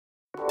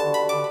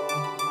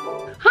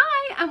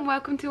and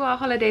welcome to our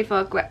holiday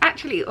vlog. We're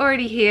actually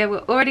already here, we're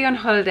already on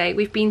holiday.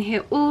 We've been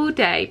here all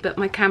day, but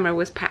my camera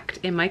was packed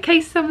in my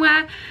case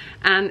somewhere,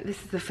 and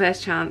this is the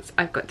first chance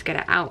I've got to get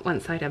it out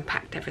once I'd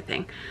unpacked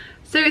everything.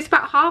 So it's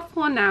about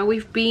 4:30 now.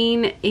 We've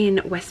been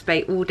in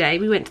Westbay all day.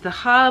 We went to the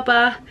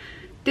harbour,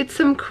 did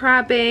some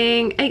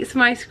crabbing, ate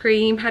some ice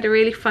cream, had a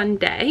really fun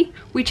day.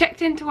 We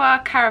checked into our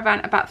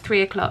caravan about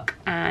 3 o'clock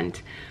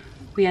and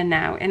we are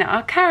now in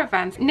our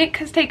caravan. Nick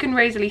has taken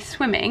Rosalie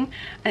swimming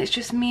and it's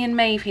just me and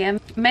Maeve here.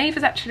 Maeve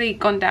has actually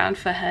gone down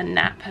for her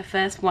nap, her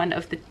first one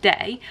of the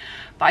day,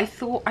 but I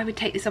thought I would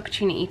take this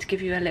opportunity to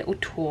give you a little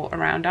tour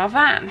around our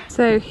van.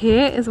 So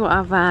here is what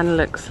our van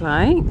looks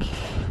like.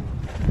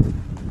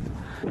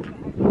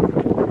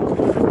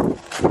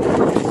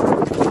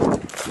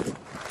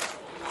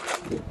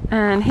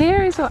 And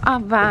here is what our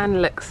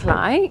van looks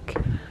like.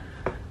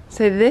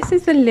 So this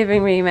is the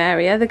living room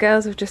area. The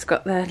girls have just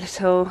got their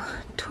little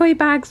toy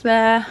bags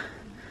there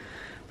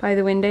by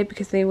the window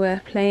because they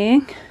were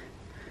playing.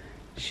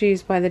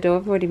 Shoes by the door.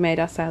 We've already made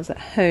ourselves at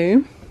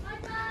home.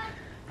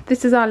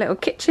 This is our little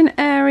kitchen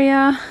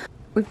area.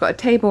 We've got a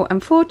table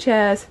and 4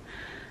 chairs.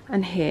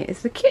 And here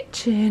is the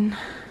kitchen.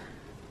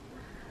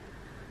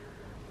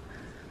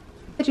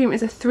 The bedroom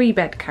is a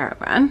 3-bed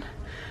caravan.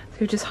 So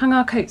we've just hung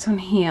our coats on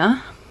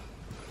here.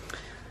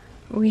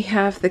 We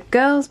have the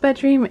girls'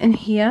 bedroom in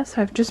here,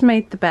 so I've just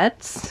made the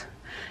beds.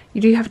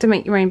 You do have to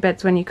make your own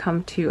beds when you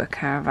come to a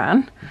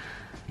caravan.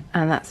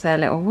 And that's their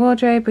little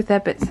wardrobe with their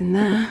bits in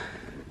there.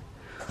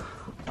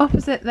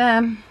 Opposite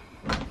them,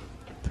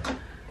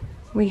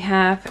 we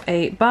have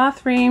a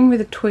bathroom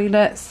with a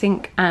toilet,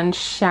 sink and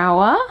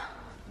shower.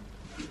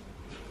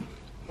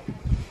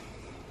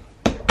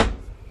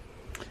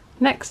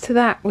 Next to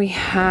that we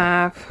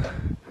have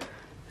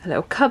a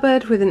little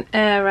cupboard with an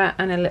airer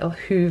and a little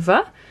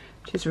hoover,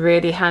 which is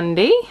really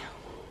handy.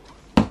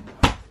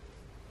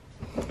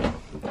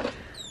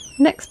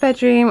 Next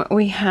bedroom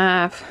we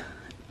have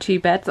 2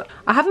 beds.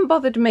 I haven't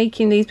bothered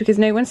making these because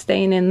no one's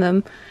staying in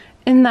them.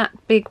 In that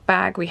big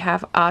bag we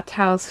have our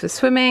towels for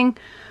swimming.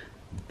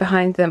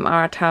 Behind them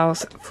are our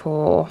towels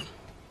for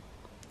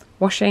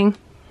washing,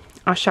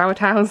 our shower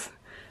towels,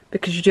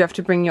 because you do have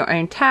to bring your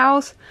own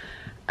towels.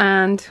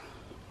 And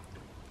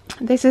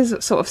this is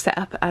sort of set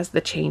up as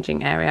the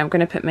changing area. I'm going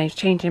to put Maeve's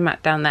changing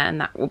mat down there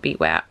and that will be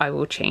where I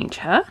will change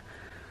her.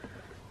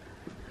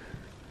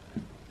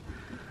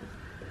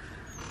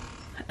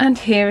 And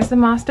here is the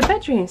master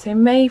bedroom. So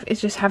Maeve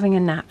is just having a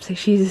nap, so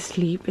she's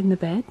asleep in the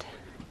bed.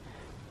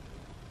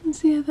 You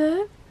see her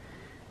there?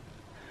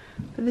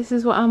 But this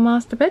is what our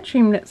master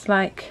bedroom looks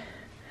like.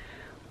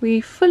 We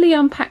fully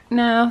unpacked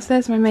now, so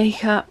there's my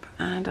makeup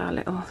and our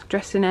little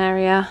dressing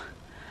area.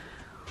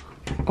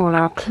 All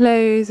our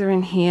clothes are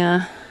in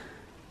here.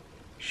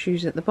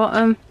 Shoes at the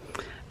bottom,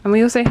 and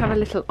we also have a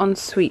little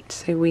ensuite,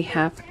 so we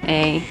have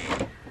a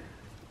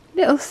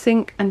little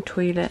sink and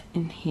toilet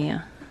in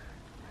here,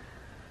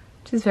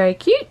 which is very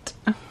cute.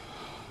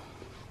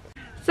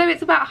 So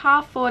it's about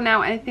 4:30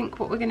 now, and I think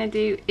what we're going to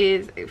do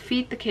is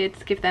feed the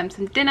kids, give them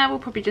some dinner. We'll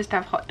probably just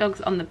have hot dogs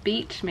on the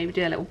beach, maybe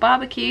do a little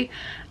barbecue,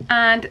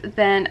 and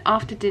then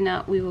after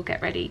dinner we will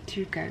get ready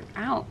to go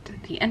out.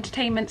 The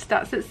entertainment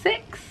starts at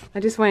 6. I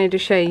just wanted to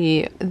show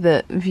you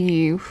the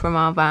view from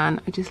our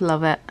van. I just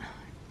love it.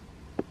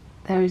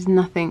 There is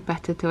nothing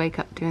better to wake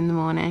up to in the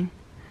morning.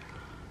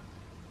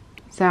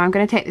 So I'm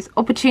going to take this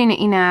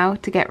opportunity now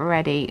to get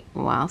ready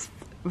whilst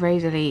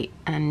Rosalie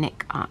and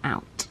Nick are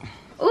out.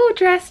 All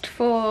dressed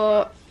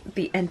for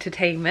the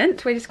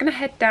entertainment. We're just going to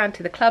head down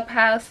to the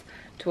clubhouse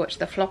to watch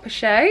the flopper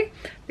show.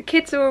 The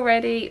kids are all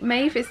ready.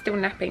 Maeve is still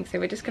napping, so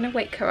we're just going to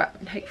wake her up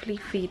and hopefully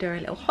feed her a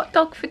little hot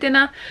dog for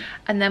dinner,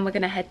 and then we're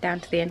going to head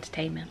down to the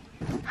entertainment.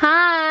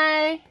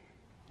 Hi!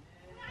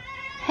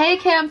 Hey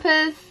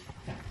campers!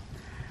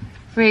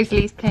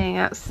 Rosalie's playing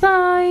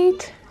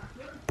outside. Hit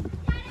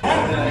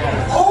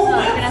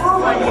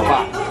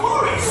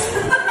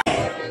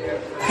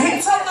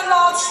up the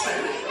large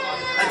spoon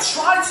and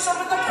try some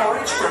of the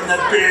porridge from the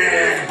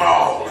big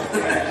bowl.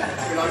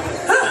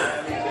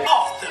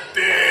 Off the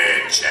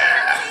big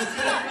chair.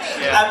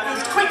 And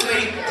move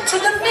quickly to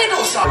the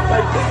middle side.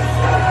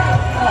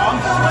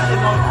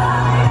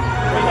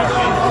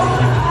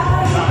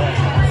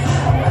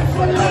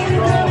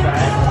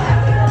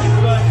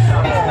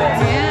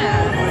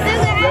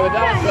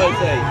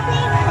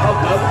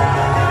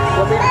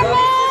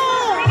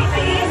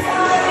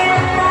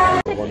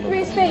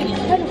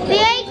 The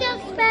age of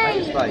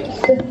space.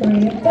 The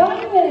 3 of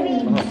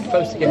diamonds.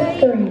 Close again.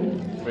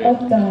 3 of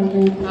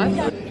diamonds.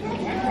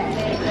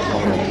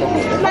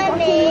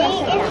 Mummy,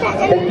 is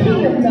that The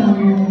king of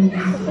diamonds.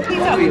 The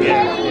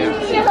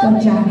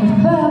jack of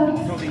clubs.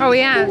 Oh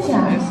yeah. The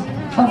jack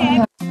of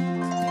clubs.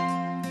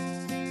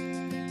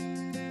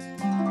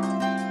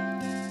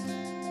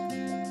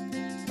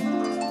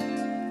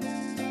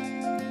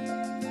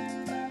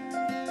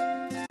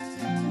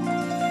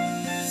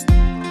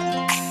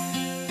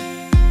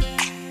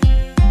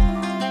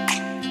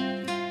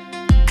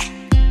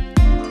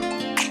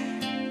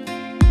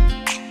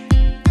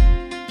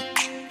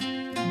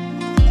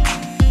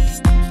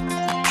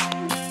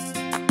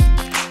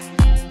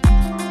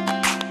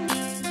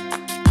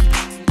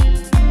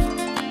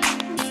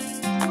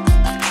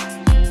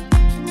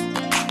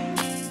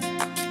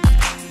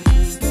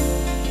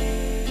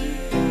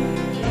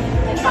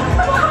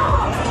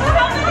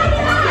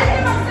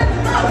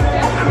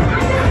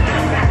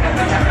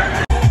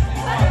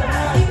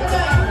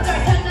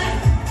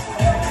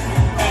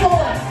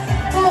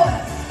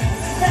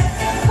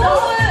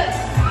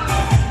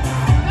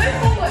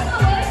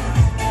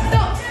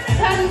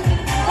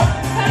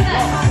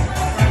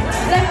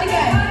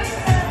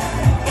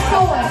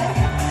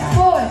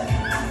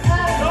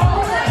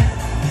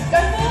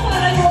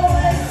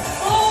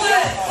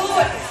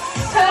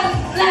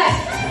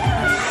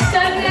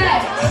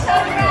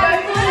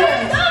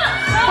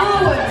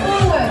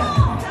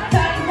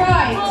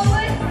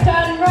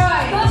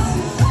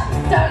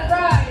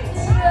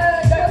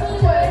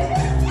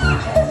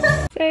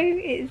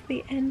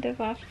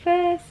 Our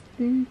first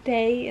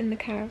day in the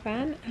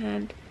caravan,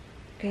 and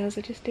girls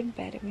are just in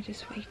bed and we're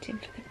just waiting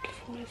for them to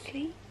fall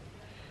asleep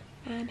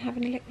and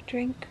having a little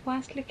drink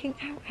whilst looking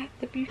out at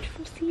the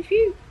beautiful sea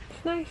view.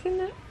 It's nice,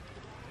 isn't it?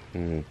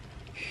 Mm.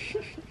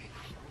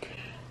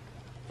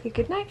 So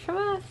good night from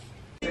us.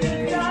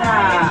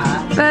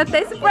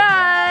 Birthday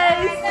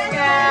surprise!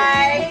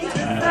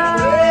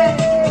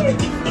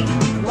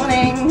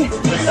 Morning!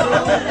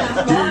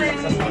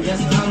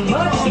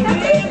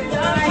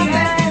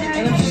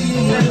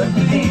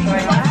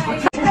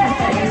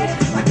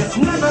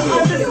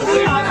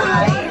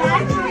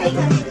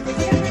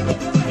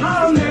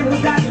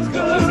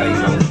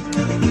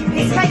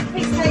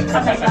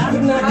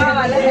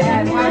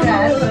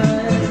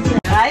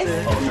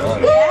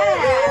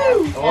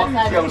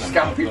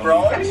 Scampi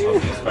fries.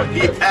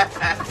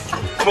 Yeah.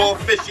 More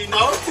fishy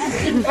knots.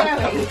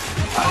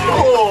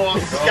 Oh,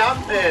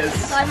 scampers.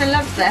 Simon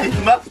loves them.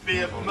 It must be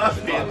a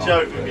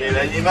joke with you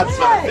then. You must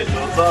have fish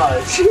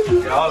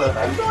all the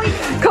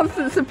time.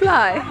 Constant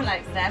supply. Simon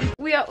likes them.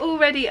 We are all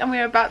ready and we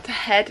are about to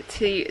head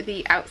to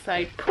the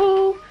outside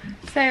pool.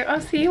 So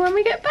I'll see you when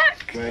we get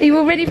back. Are you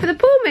all ready for the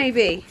pool,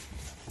 maybe?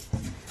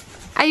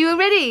 Are you all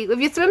ready with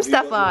your swim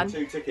stuff on?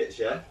 2 tickets,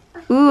 yeah?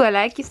 Ooh, I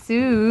like your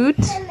suit.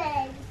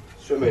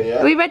 Swimming, yeah?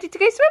 Are we ready to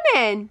go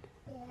swimming?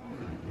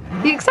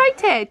 Yeah. You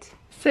excited?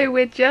 So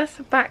we're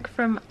just back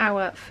from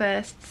our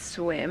first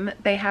swim.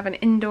 They have an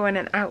indoor and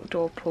an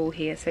outdoor pool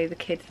here, so the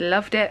kids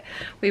loved it.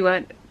 We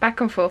went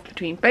back and forth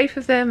between both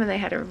of them and they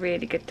had a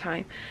really good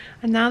time.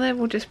 And now they're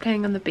all just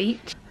playing on the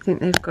beach. I think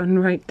they've gone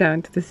right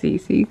down to the sea,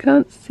 so you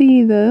can't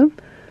see them.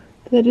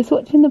 They're just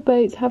watching the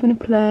boats, having a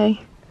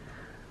play.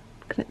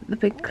 Look at the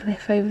big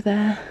cliff over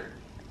there.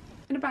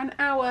 In about an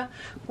hour,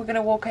 we're going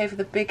to walk over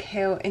the big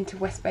hill into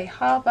Westbay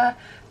Harbour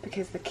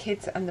because the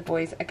kids and the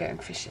boys are going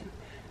fishing.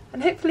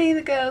 And hopefully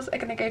the girls are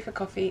going to go for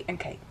coffee and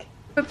cake.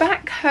 We're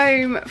back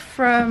home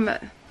from,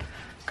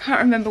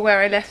 can't remember where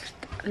I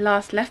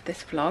last left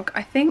this vlog.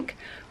 I think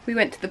we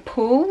went to the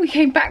pool. We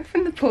came back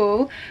from the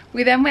pool.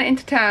 We then went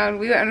into town.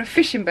 We went on a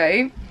fishing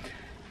boat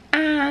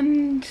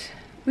and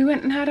we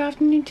went and had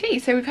afternoon tea.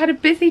 So we've had a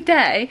busy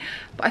day,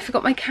 but I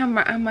forgot my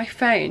camera and my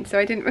phone, so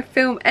I didn't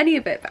film any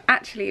of it, but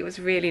actually it was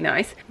really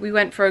nice. We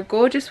went for a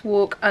gorgeous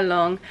walk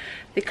along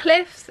the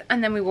cliffs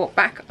and then we walked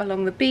back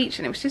along the beach,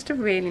 and it was just a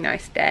really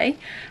nice day.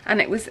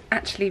 And it was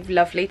actually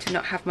lovely to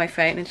not have my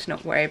phone and to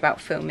not worry about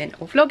filming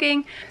or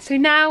vlogging. So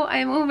now I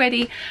am all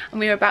ready and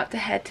we're about to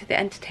head to the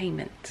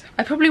entertainment.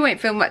 I probably won't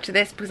film much of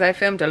this because I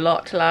filmed a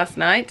lot last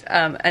night,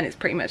 and it's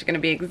pretty much going to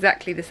be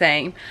exactly the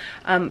same.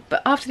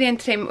 But after the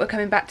entertainment we're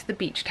coming back to the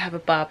beach to have a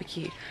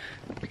barbecue,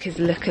 because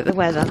look at the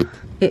weather.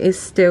 It is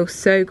still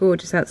so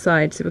gorgeous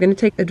outside, so we're going to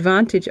take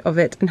advantage of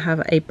it and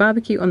have a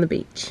barbecue on the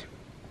beach.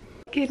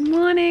 Good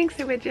morning.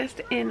 So we're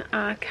just in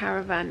our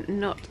caravan,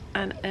 not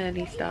an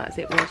early start as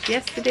it was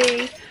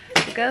yesterday.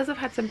 The girls have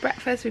had some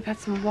breakfast, we've had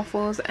some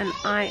waffles, and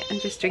I am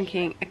just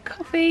drinking a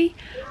coffee,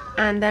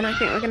 and then I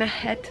think we're going to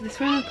head to the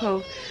swimming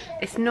pool.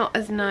 It's not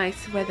as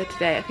nice weather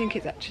today. I think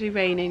it's actually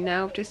raining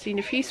now. I've just seen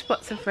a few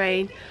spots of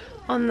rain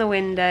on the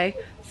window,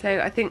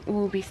 so I think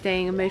we'll be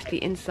staying mostly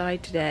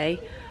inside today,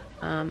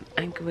 and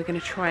we're going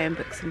to try and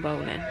book some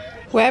bowling.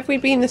 Where have we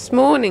been this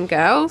morning,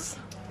 girls?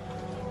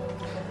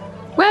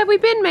 Where have we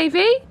been,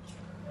 Maeve?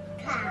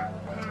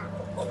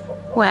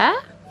 Where?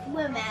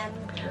 Women.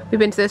 We've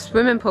been to the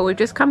swimming pool. We've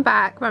just come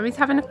back. Mummy's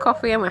having a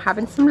coffee and we're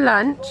having some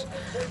lunch,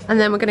 and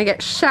then we're going to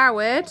get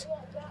showered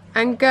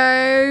and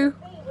go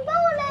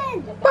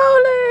Bowling.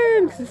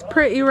 bowling, because it's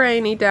pretty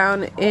rainy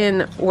down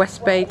in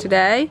Westbay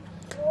today.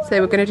 So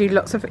we're going to do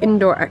lots of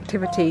indoor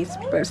activities,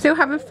 but we're still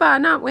having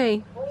fun, aren't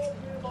we?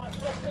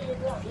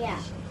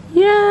 Yeah.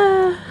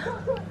 Yeah.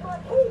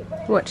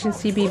 Watching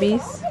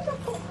CBeebies.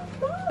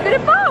 We're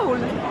gonna bowl.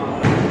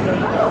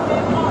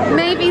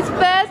 Maeve's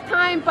first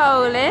time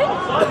bowling.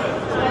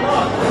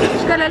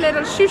 She's got her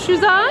little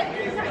shoo-shoos on.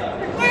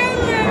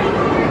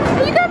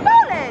 Are you going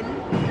bowling?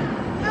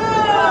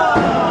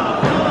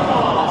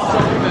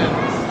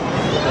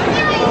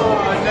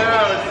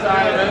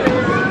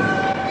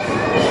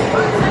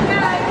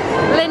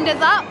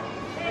 Linda's up.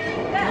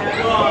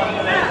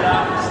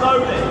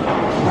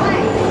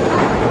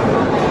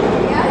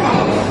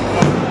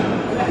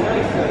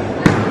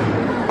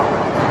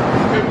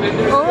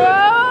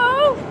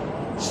 Oh!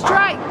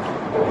 Strike!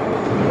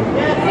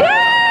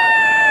 Yay!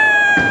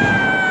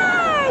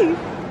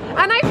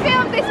 And I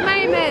filmed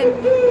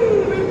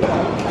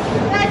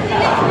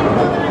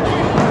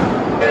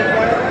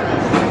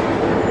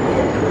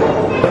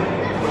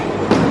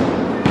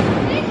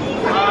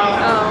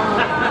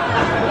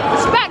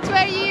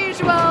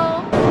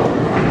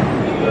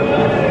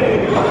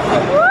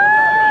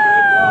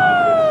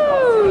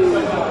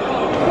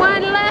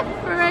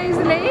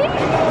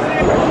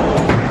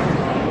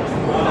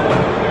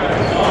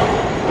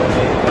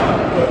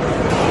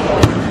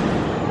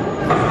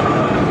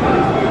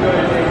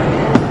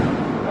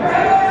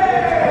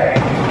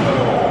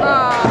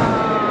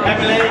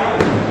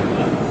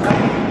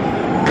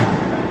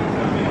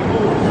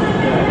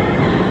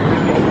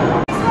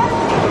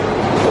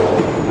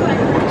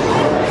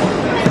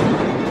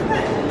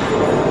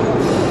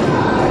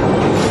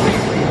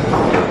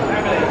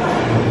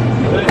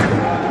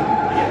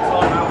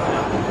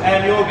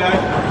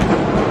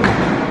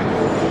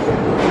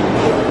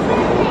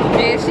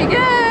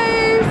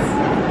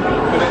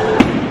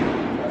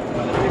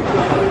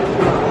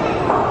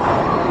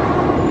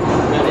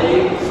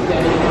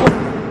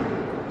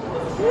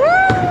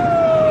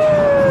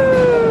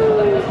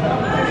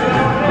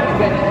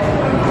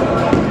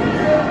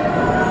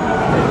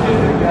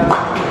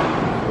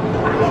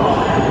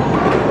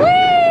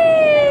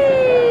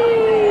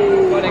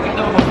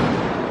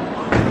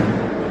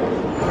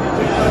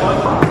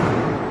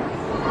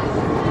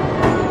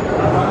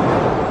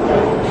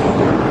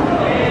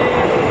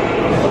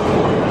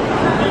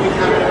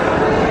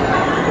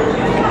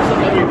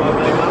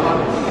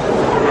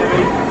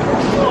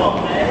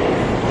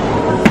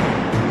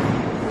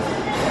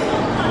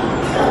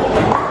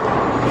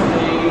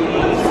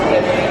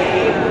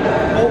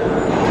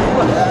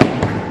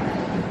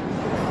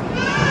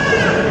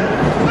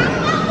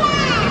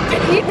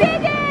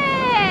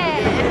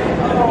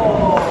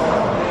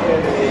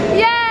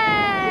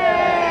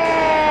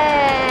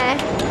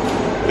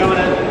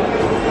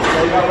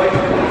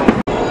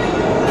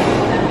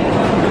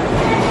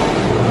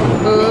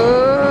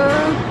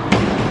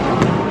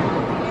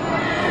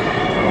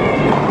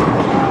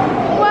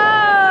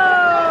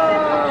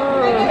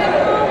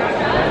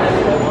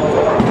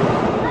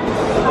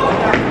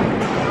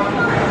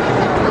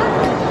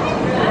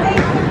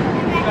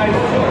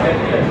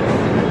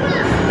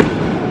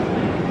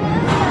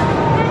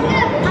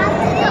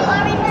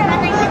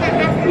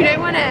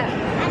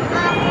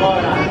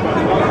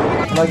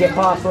I get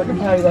past so I can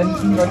pay then.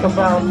 I come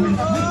down,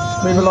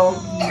 move along.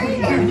 A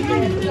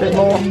bit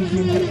more.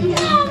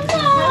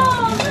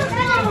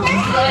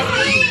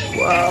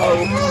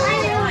 Whoa.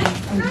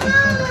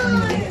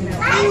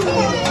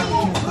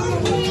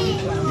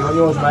 You want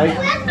yours, mate?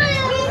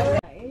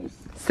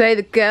 So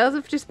the girls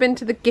have just been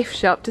to the gift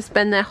shop to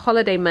spend their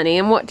holiday money,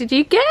 and what did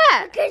you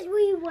get? Because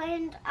we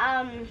went,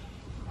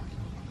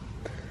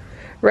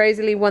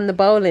 Rosalie won the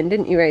bowling,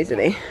 didn't you,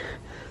 Rosalie?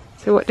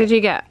 So what did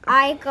you get?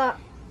 I got,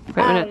 Wait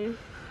a minute.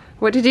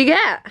 What did you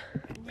get?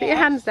 Put your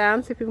hands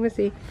down so people can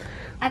see.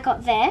 I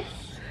got this.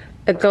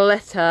 A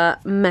glitter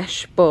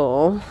mesh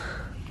ball.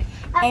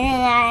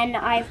 And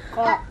then I've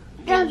got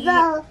and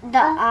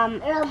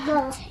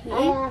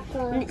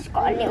it's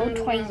got a little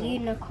toy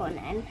unicorn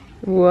in.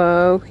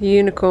 Whoa,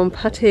 unicorn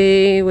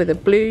putty with a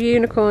blue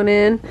unicorn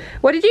in.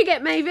 What did you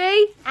get,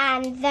 Maeve?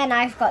 And then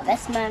I've got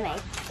this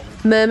mermaid.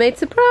 Mermaid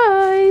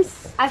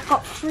surprise. I've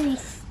got 3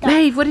 stuff.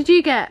 Maeve, what did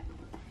you get?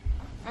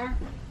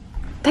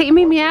 Take your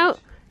Mimi out.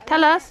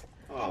 Tell us.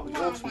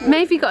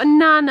 Maeve, you got a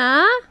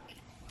nana.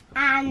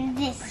 And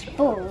this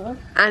ball.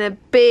 And a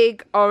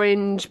big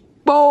orange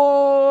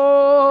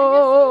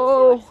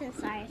ball. What's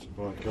inside?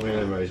 Right, come in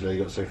then, Rosalie.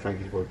 You've got to say thank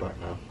you to boy back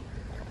now.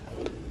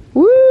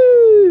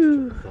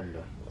 Woo!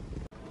 Thunder.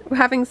 We're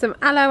having some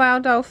aloe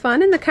aldol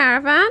fun in the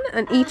caravan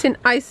and eating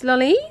ice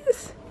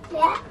lollies.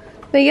 Yeah.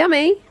 They're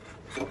yummy.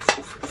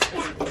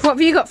 What have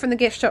you got from the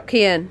gift shop,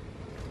 Kian?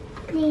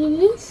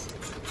 These.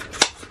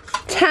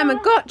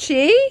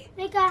 Tamagotchi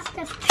We got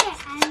the pet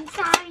and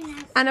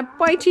dinosaur. and a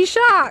bitey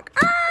shark.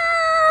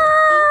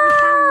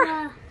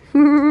 Ah!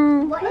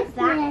 What is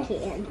that,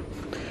 Kian?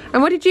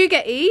 And what did you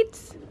get,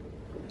 Eads?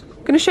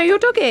 Gonna show your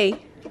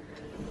doggy.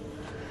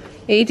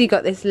 Edie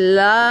got this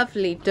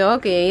lovely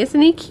doggy,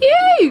 isn't he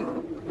cute?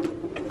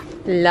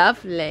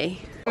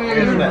 Lovely.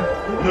 Isn't it? Go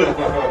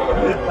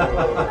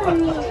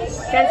and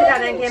sit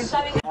down then, Kim.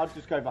 I'd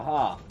just go for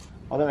half.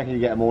 I don't reckon you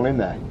get them all in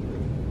there.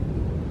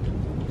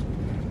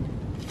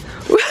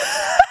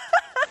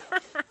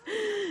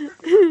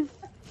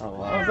 Oh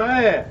wow. Is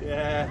that it?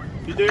 Yeah.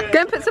 You do it.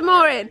 Go and put some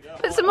more in.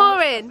 Put some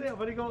more in. I've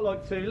only got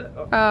like 2 left.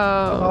 Oh.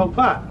 The whole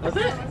pack. That's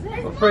it?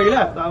 Got 3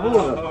 left out of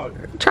all of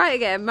them. Try it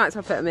again. Might as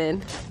well put them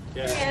in.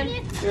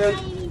 Yeah.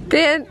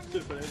 Good.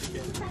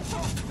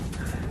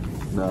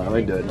 No, I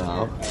won't do it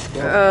now.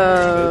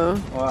 Oh.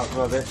 Oh, that's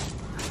rubbish.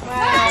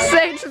 So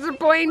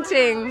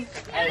disappointing.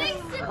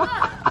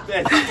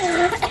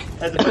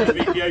 As opposed to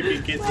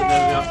Ethiopian kids and then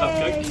we have to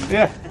cook.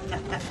 Yeah.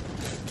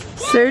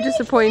 So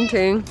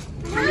disappointing.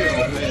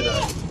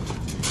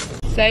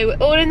 So we're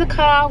all in the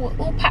car, we're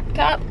all packed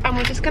up, and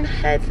we're just going to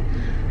head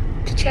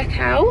to check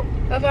out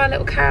of our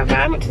little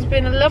caravan, which has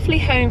been a lovely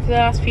home for the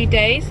last few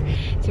days.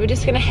 So we're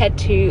just going to head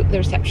to the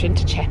reception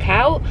to check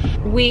out.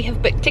 We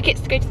have booked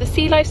tickets to go to the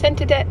Sea Life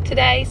Centre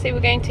today, so we're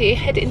going to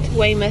head into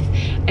Weymouth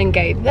and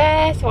go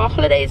there. So our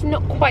holiday is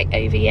not quite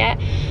over yet,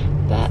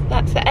 but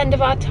that's the end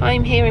of our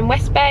time here in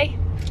Westbay.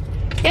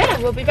 Yeah,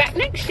 we'll be back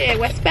next year,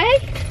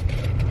 Westbay.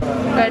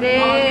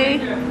 Ready?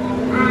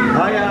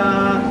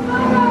 Hiya!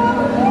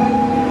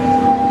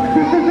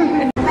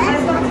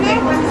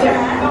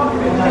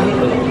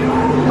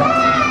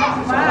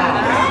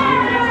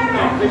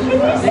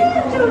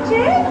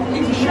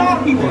 It's a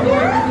sharky one.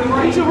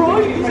 It's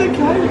alright, it's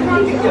okay, we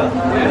can't get you.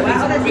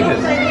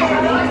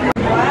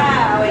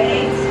 Wow,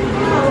 it's...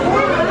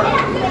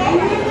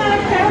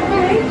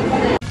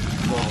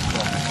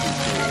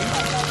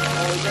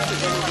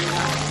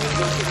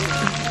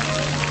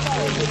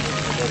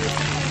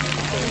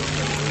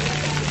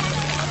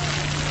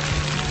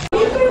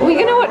 Are we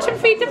going to watch them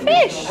feed the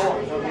fish?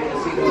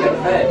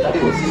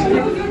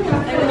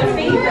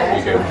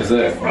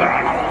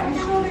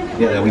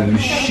 Yeah, they'll be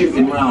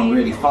shooting around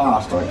really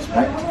fast, I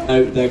expect.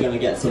 Oh, they're going to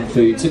get some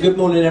food. So good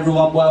morning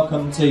everyone,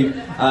 welcome to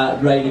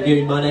Ray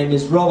Lagoon. My name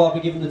is Rob, I'll be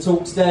giving the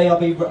talk today. I'll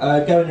be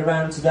going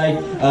around today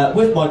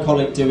with my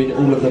colleague doing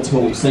all of the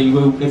talks. So you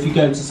will, if you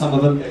go to some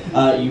of them,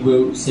 you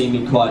will see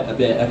me quite a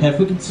bit. Okay, if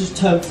we can just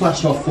turn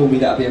flash off for me,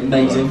 that would be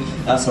amazing.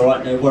 That's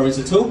alright, no worries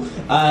at all.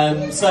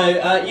 So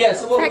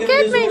what we're going to do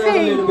is we're going to have a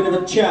little bit of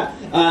a chat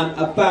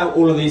about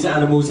all of these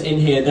animals in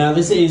here. Now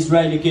this is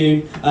Ray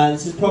Lagoon.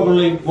 This is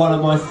probably one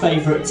of my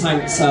favourite tanks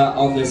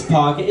on this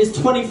park. It is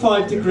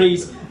 25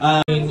 degrees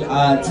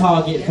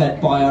target fed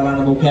by our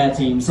animal care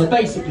team. So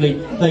basically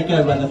they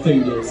go where the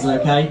food is,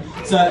 okay?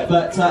 So,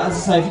 but as I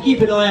say, if you keep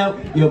an eye out,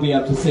 you'll be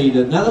able to see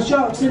them. Now the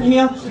sharks in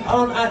here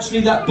aren't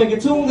actually that big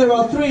at all. There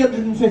are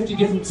 350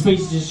 different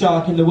species of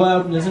shark in the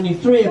world, and there's only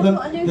 3 of them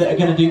that are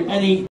going to do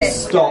any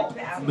stop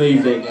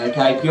moving,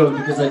 okay, purely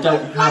because they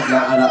don't have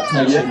that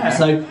adaptation.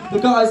 So the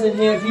guys in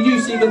here, if you do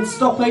see them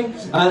stopping,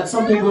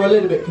 some people are a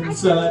little bit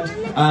concerned,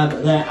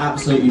 they're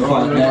absolutely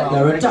fine.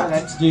 They're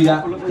adapted to do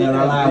that, they're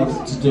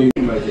allowed to do.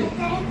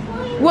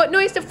 What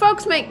noise do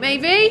frogs make,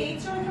 Maeve?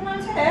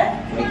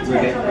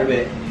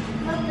 Ribbit.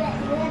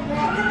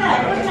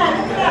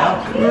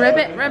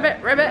 Ribbit, ribbit,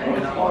 ribbit.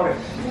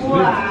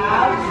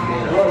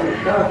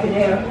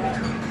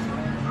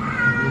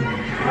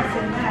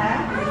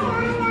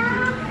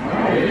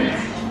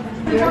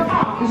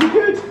 Is it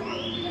good?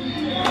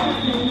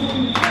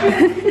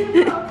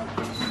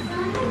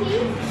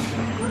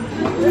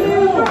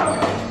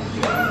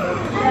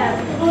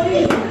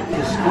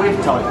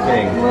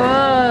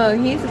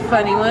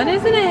 funny one,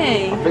 isn't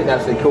he? I think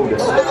that's what they called it.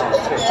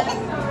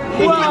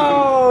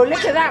 Whoa,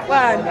 look at that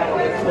one.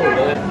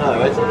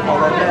 No, it's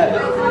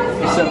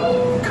it's a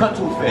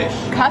cuttlefish.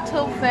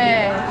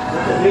 Cuttlefish.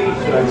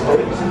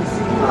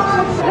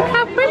 Look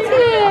how pretty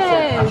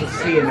it That's is. a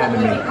sea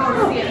anemone.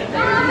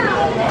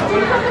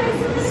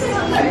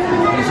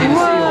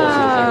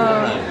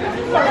 Whoa.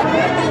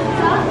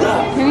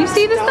 Can you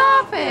see the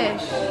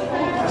starfish?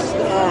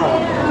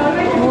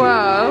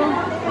 Whoa.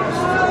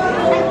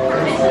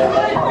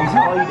 He's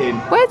hiding.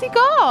 Where's he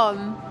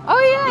gone?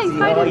 Oh yeah, he's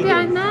hiding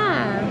behind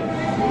there.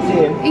 See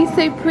him? He's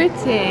so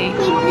pretty.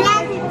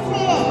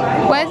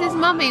 Where's his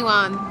mummy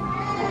one?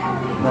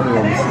 Mummy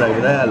one's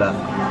over there, look.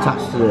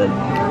 Attached to them.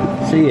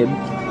 See him?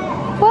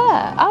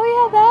 Where? Oh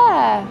yeah,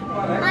 there.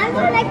 I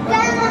want like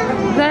that.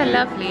 They're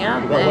lovely,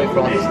 aren't Got away they?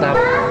 from the snap.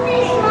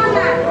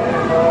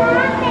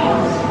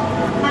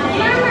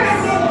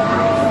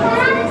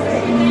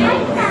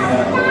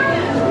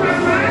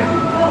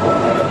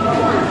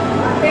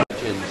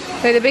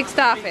 So the big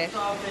starfish.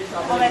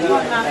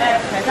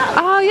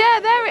 Oh yeah,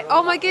 there it.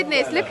 Oh my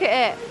goodness, look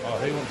at it.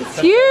 It's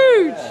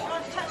huge.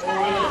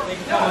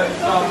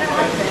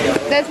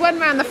 There's one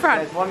round the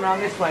front. There's one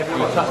round this way if you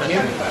want to touch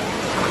him.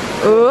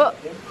 Oh,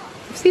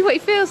 see what he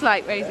feels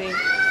like, Rosie.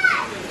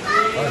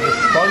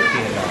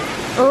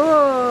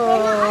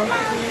 Oh,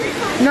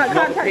 no,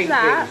 can't touch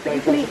that. But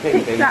you can eat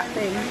that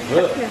thing.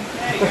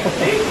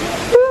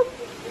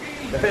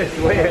 It's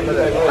weird, isn't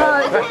it? Oh,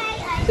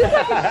 it's just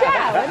like a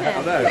shell, isn't it? I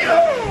know.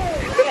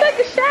 Just like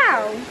a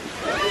shell.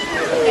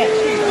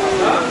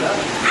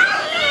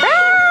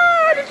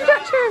 Ah, did you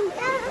touch him?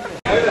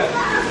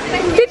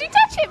 Did you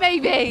touch it,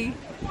 baby?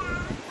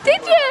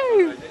 Did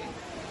you?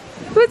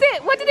 Was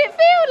it? What did it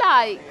feel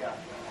like?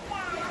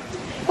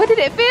 What did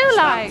it feel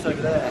like?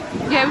 Over there.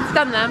 Yeah, we've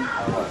done them.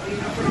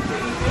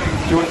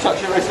 Do you want to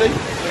touch it, Rosalie?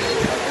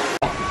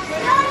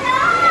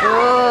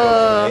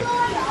 Oh.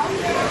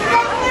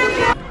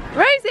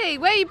 Rosie,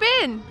 where you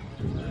been?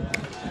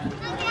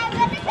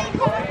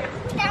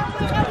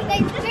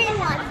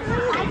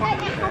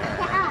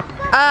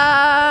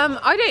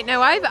 I don't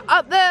know. I've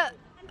up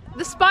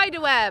the spider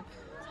web.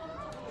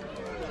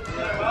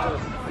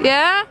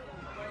 Yeah?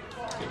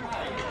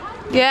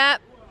 Yeah.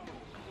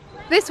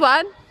 This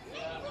one.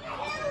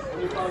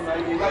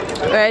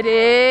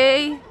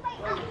 Ready?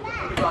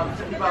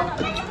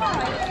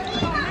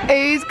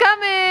 Who's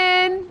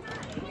coming?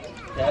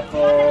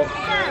 Careful.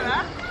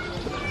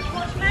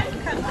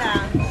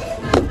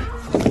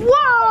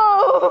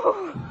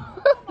 Whoa!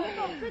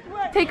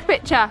 Take a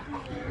picture.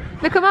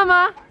 Look at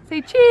Mama.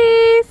 Say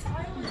cheese.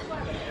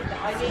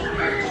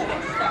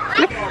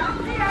 Look.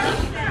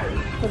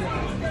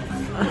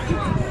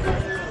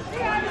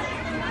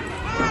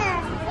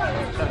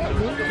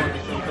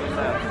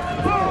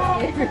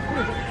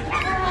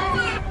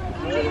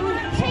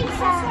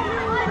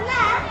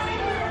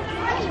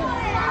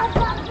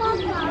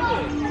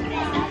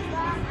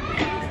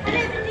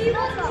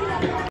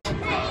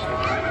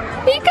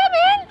 Are you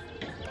coming?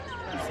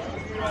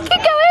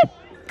 Keep going.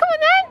 Come on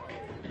then.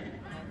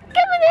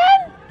 Come on then.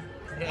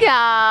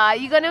 Yeah,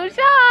 you got no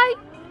shy.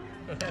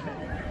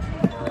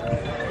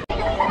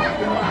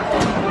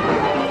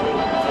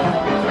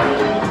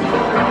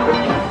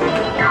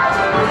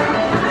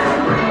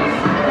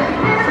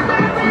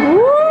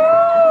 Woo!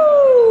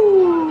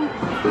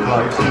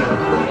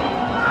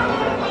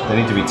 They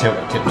need to be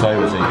tipped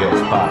over so you get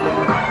his back.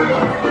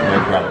 No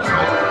gravity.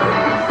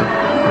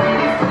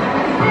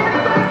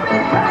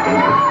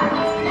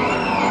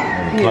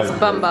 It's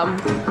bum bum.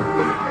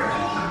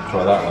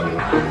 Try that one.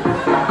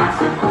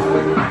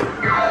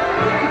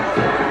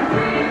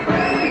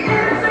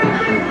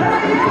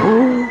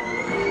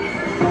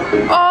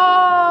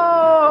 Oh!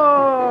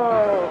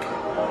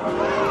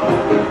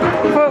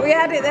 Thought we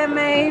had it then,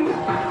 Maeve.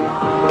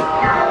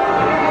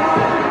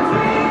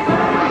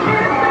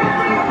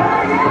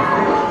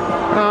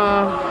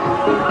 Oh.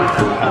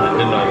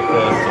 Didn't know the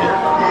first time.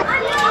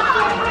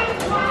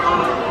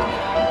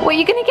 What are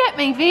you gonna get,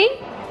 Maeve?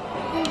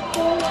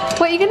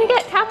 What are you gonna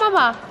get? Tell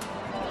Mama.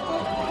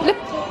 Look.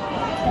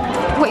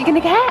 What are you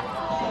gonna get?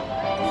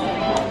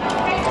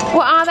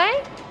 What are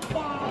they?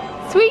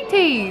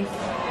 Sweeties.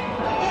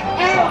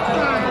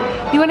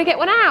 You wanna get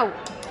one out?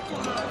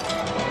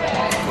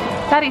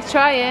 Daddy's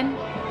trying.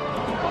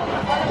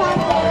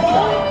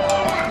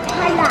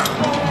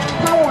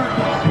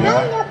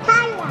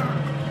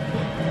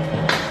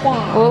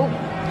 Oh,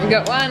 we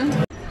got one.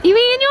 You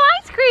eating your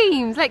ice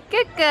creams like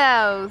good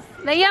girls.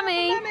 They're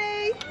yummy.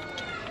 Yummy.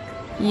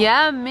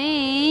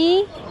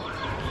 Yummy.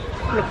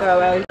 Look how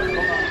well.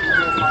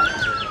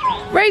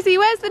 Rosie,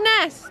 where's the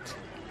nest?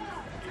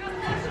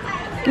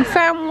 We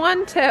found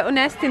one turtle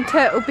nest in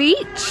Turtle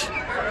Beach.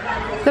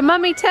 The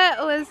mummy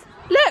turtle is,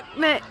 look,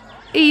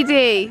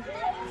 Edie.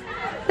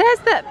 There's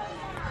that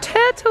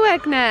turtle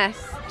egg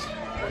nest.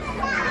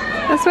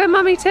 That's where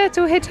mummy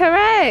turtle hid her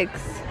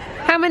eggs.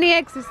 How many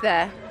eggs is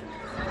there?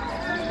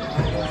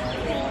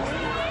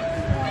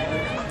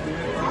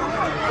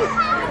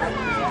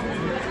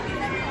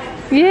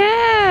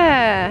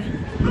 Yeah.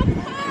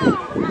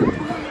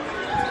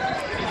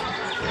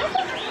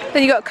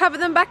 Then you got to cover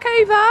them back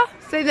over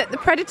so that the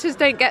predators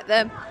don't get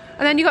them.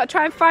 And then you got to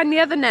try and find the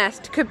other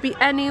nest. Could be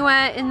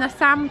anywhere in the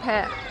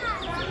sandpit.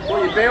 What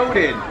are you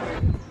building?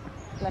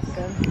 Bless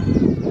them.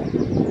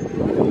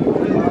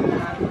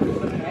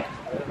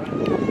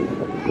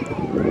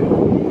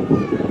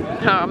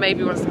 Oh,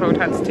 maybe wants to hold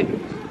hands too.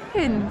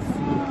 Pins.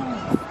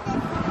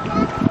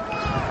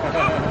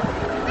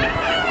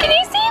 Can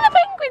you see the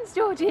penguins,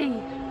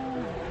 Georgie?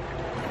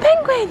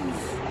 Penguins!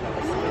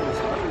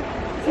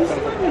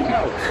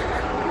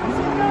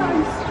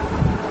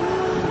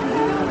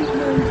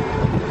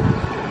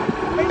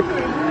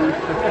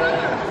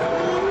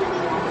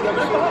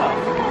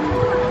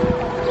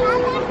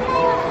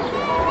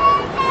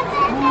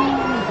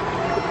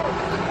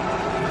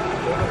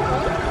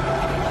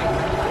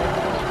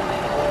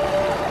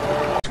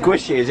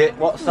 Squishy, is it?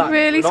 What's that?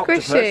 Really An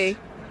octopus? squishy.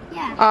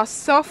 Yeah. Are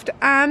soft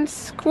and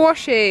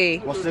squashy.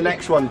 What's the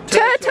next one?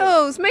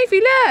 Turtles!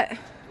 Maybe look!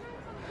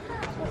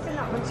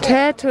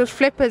 Turtle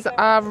flippers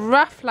are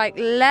rough like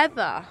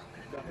leather.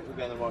 We're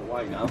going the right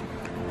way now.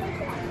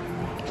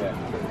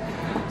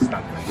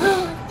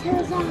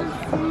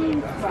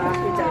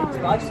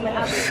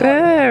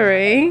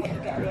 Furry.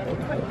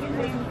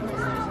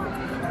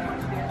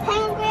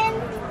 Penguin.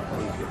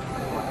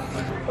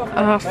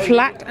 Are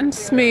flat and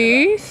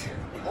smooth.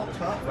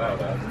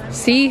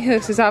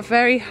 Seahorses are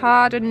very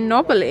hard and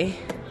knobbly.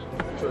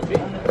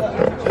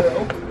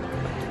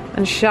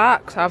 And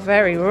sharks are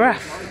very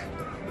rough.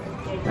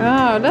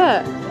 Oh,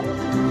 look.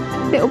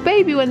 Little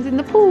baby ones in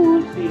the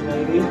pool.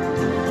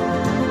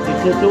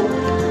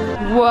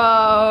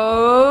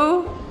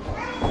 Whoa.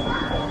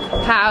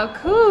 How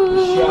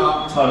cool.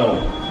 Shark tunnel.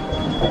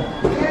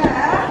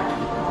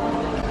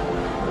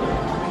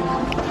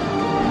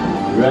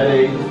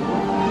 Ready?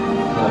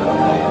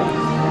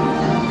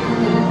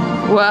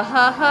 Whoa.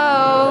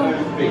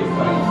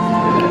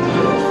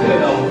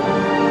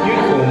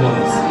 Unicorn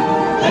ones.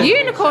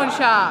 Unicorn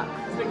shark.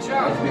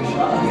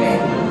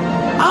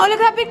 Oh, look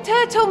at that big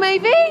turtle,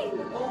 Maeve.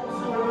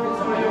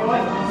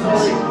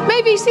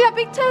 Maeve, you see that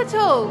big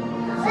turtle?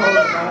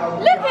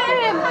 Look at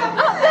him,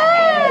 up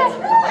there.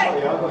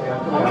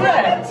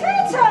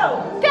 Turtle!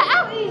 Get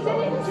out, he's in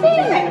it. See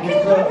it.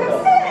 Look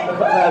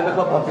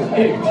up his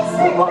head.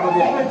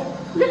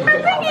 Look how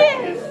big he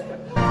is.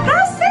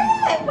 That's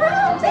it!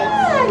 Well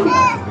done!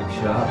 Big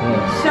shark,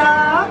 yeah.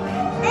 Shark!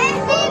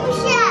 Baby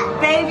shark.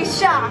 Baby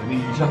shark!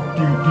 Big shark.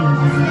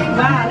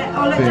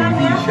 Wow, look down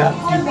there.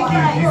 Baby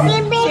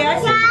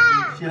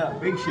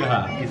shark. Big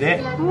shark, is it?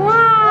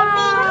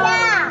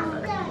 Wow.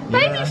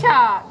 Baby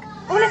shark.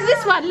 Oh, look at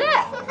this one,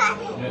 look.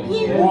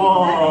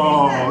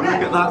 Whoa,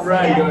 look at that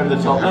ray going over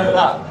the top. Look at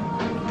that.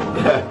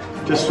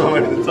 Yeah, just throw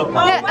it over the top.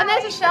 Look, and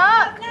there's a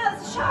shark. No,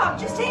 there's a shark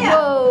just here.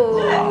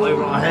 Whoa.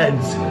 Over our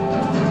heads.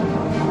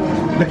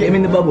 Look at him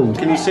in the bubble.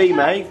 Can you see,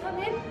 Maeve?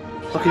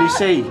 What can you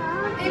see?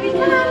 Baby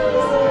comes.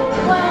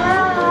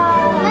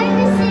 Wow.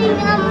 Maybe seeing a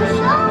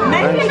shark.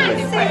 Maybe you can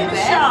see the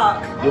shark.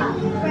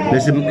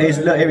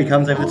 Look, here he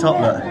comes over the top,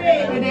 look.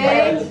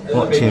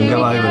 Watch him go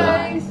over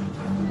that.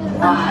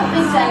 Oh,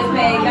 it's so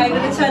big over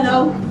the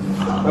tunnel.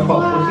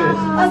 What's this?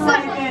 That's so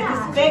good.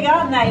 It's big,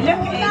 aren't they? Look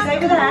at it, it's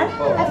over there.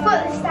 I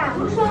thought the shark.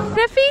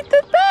 Gonna feed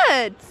the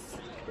birds.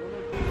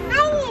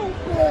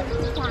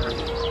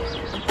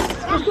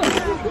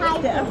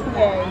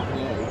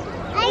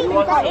 I need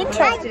I'm quite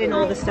interested in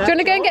all the Do stuff. you want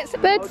to go and get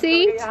some bird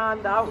seed?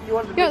 You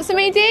want some,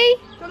 Edie?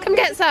 Come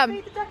get some.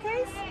 Feed the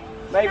duckies?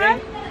 Maybe.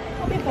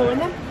 I'll be pulling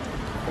them.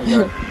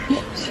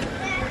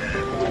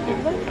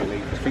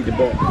 Feed the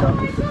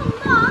ducks.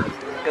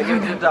 Go give it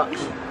to the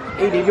ducks.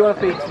 Edie, do you want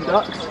to feed some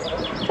ducks? Do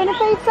you want to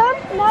feed some?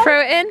 No? Throw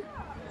it in.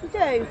 You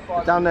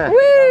do? Down there.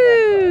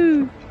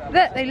 Woo!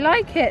 Look, they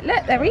like it.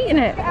 Look, they're eating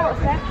it. Get out,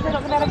 Steph. They're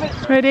not going to have a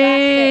big...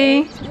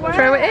 Ready?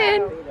 Throw it in.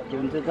 Give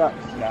them to the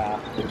ducks.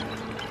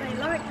 They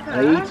like that.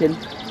 They're eating.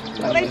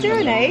 What are they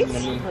doing,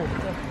 Ace?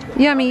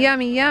 Yummy,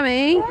 yummy,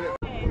 yummy.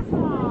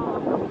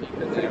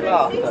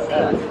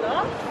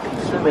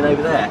 Swimming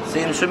over there. See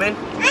him swimming?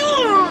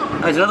 Oh,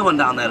 there's another one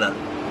down there, look.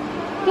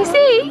 You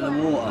see? In the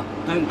water.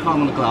 Don't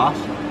climb on the glass.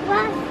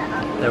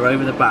 They're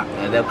over the back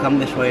there. They'll come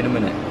this way in a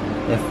minute.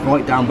 They're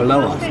right down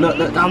below us. Look,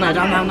 look, down there,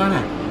 down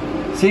there.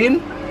 See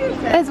him?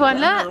 There's one,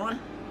 Another look. one.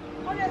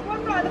 Oh, there's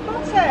one right at the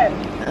bottom.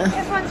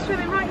 There's one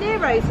swimming right near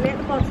Rosalie at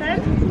the bottom.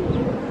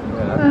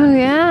 Oh,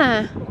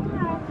 yeah.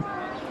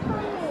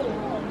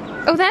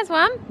 Oh, there's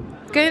one.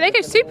 They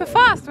go super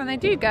fast when they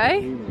do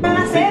go.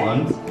 That's Big it.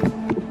 ones.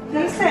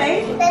 Can you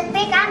see? There's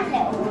big and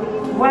little.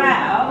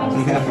 Wow.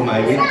 Be careful,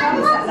 maybe.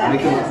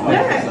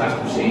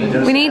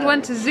 We need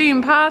one to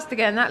zoom past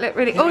again. That looked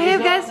really... Oh, here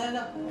it goes.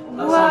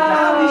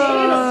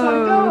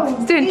 Whoa.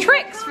 He's doing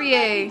tricks for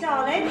you.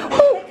 Darling,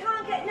 Oh.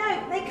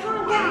 they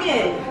can't get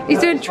you. He's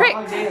doing tricks.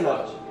 Don't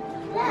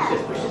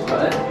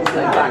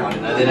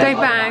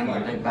bang.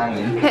 Don't bang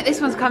him. Look, this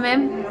one's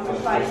coming.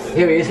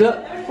 Here he is, look.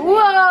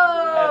 Whoa.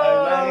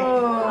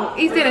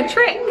 He's doing a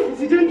trick. Is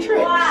he doing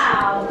tricks?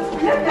 Wow.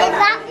 Is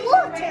that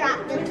water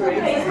at the top?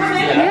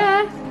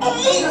 Yeah.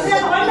 It's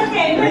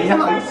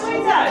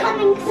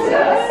coming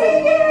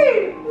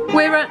through.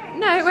 We're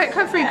no, No, it won't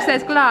come through because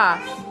there's glass.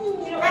 I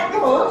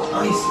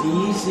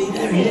see,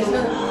 there he is.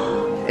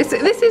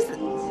 This is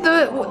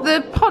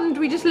the pond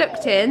we just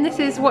looked in. This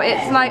is what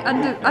it's like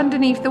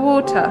underneath the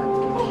water.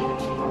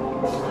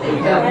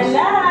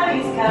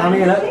 Come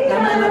here, look.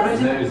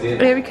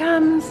 Here he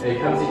comes.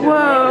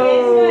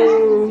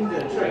 Whoa.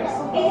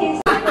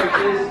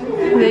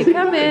 They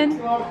come in.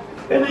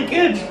 Very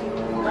good.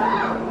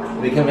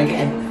 We come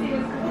again.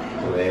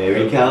 There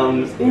he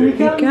comes. Here he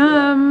comes.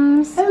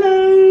 Comes.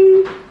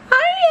 Hello. Hiya.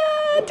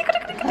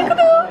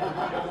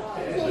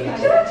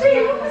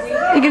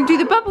 You're going to do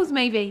the bubbles,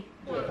 maybe?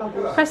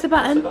 Press the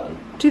button.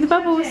 Do the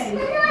bubbles.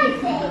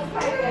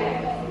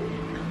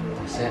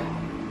 That's it.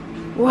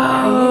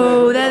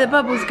 Whoa, there the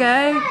bubbles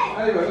go.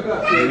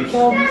 Here he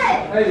comes.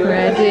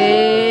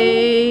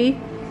 Ready.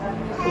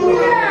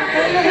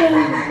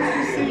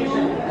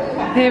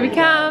 Here he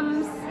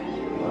comes.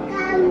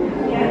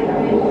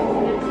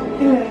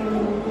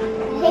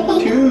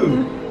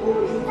 Two.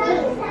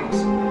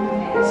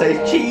 Say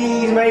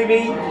cheese, maybe.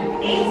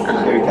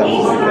 Here he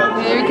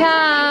comes. Here he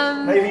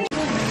comes. Maybe.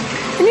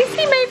 Can you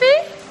see, maybe?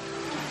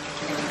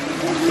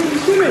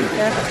 Swimming.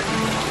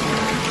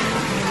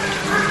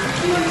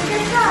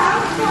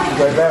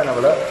 Go there and have a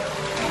look.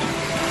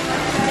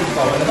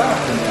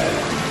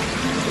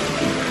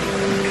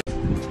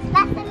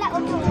 That's the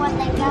little door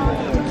they go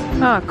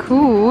in. Oh,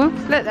 cool.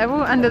 Look, they're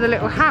all under the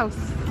little house.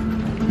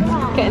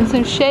 Getting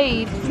some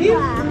shade.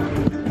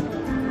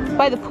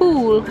 By the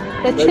pool.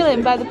 They're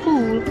chilling by the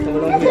pool. There's a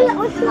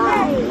little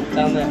slide.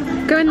 Down there.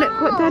 Go and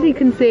look what Daddy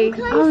can see.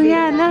 Oh,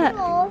 yeah, look.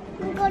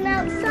 We've gone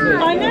outside.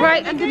 I know.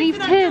 Right they've underneath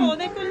been for that Tim. door,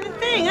 they've done the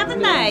thing,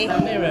 haven't they?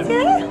 Down there,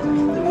 See?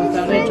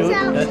 It's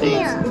out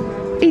here.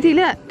 Edie,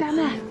 look, down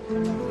there.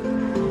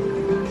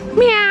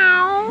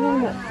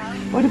 Meow.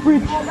 By the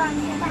bridge.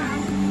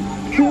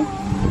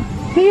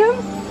 See him?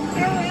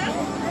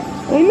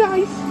 Very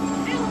nice.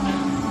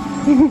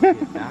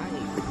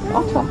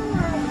 Otter.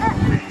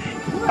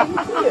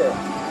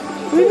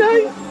 Very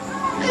nice.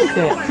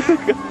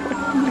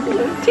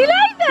 Do you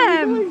like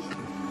them?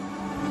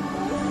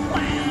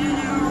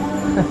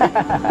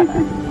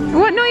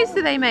 What noise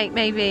do they make,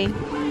 maybe?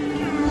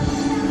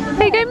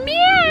 They go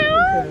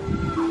meow.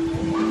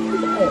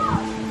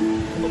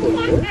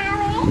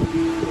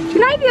 Do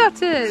you like the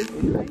otters?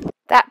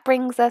 That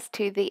brings us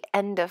to the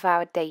end of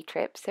our day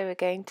trip, so we're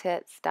going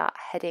to start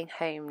heading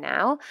home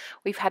now.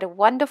 We've had a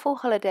wonderful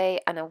holiday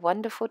and a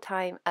wonderful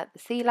time at the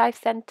Sea Life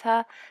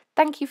Centre.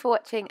 Thank you for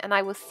watching, and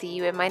I will see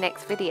you in my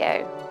next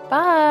video.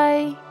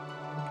 Bye!